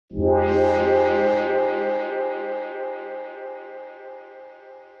I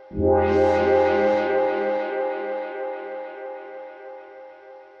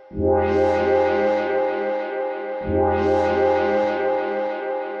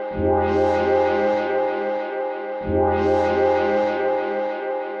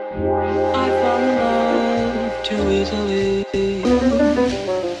fall in love too easily.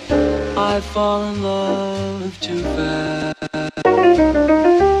 I fall in love too fast.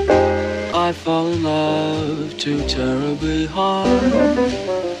 I fall in love too terribly hard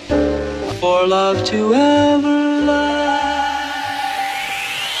for love to ever last.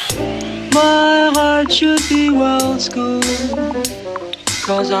 My heart should be well schooled,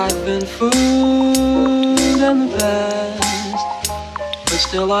 'cause I've been fooled in the past. But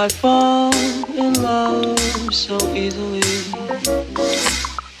still I fall in love so easily.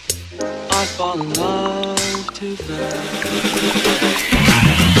 I fall in love too fast.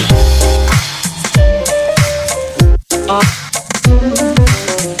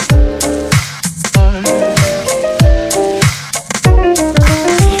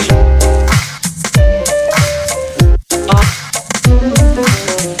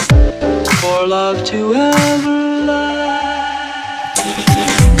 For love to ever last.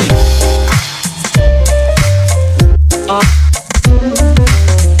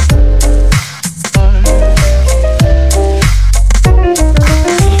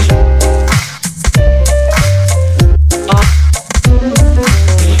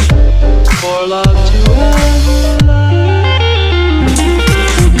 For love to ever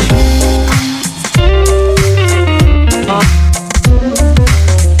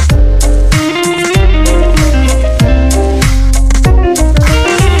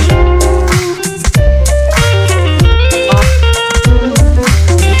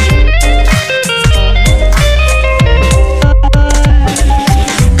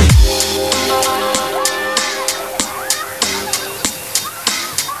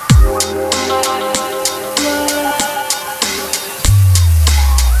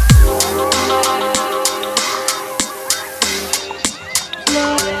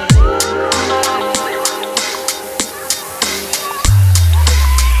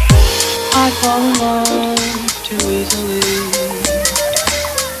I fall in love too easily.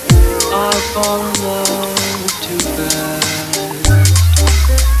 I fall in love too fast.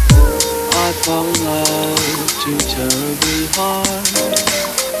 I fall in love too terribly hard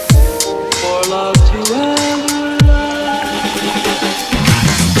for love to ever last.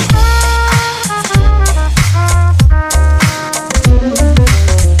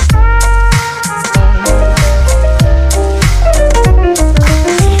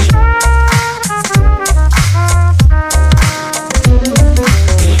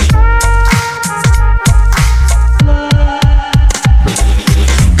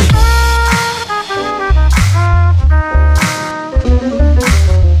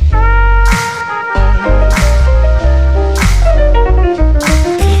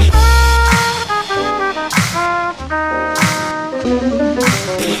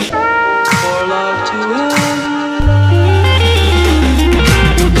 For love to ever last.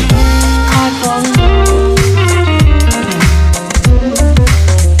 I fall in love.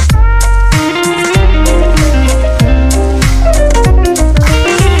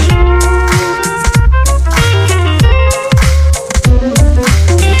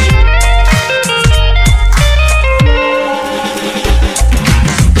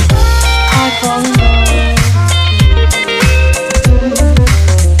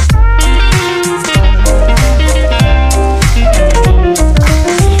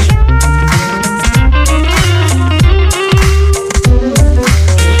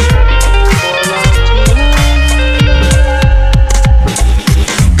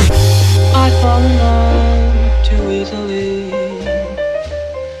 I fall in love.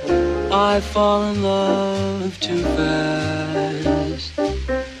 I fall in love too fast.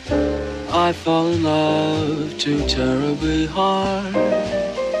 I fall in love too terribly hard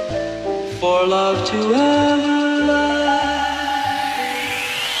for love to ever